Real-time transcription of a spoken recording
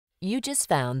You just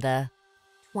found the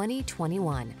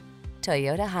 2021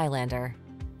 Toyota Highlander.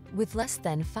 With less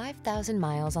than 5,000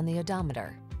 miles on the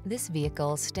odometer, this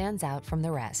vehicle stands out from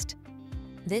the rest.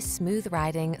 This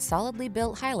smooth-riding, solidly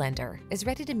built Highlander is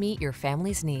ready to meet your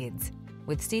family's needs.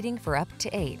 With seating for up to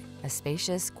 8, a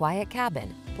spacious, quiet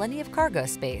cabin, plenty of cargo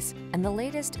space, and the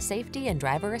latest safety and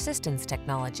driver assistance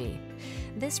technology,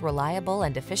 this reliable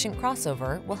and efficient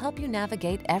crossover will help you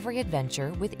navigate every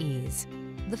adventure with ease.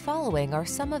 The following are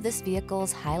some of this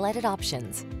vehicle's highlighted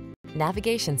options: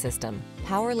 navigation system,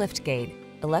 power liftgate,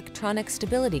 electronic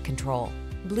stability control,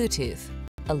 Bluetooth,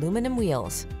 aluminum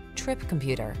wheels, trip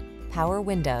computer, power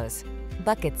windows,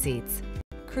 bucket seats,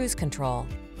 cruise control,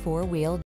 4-wheel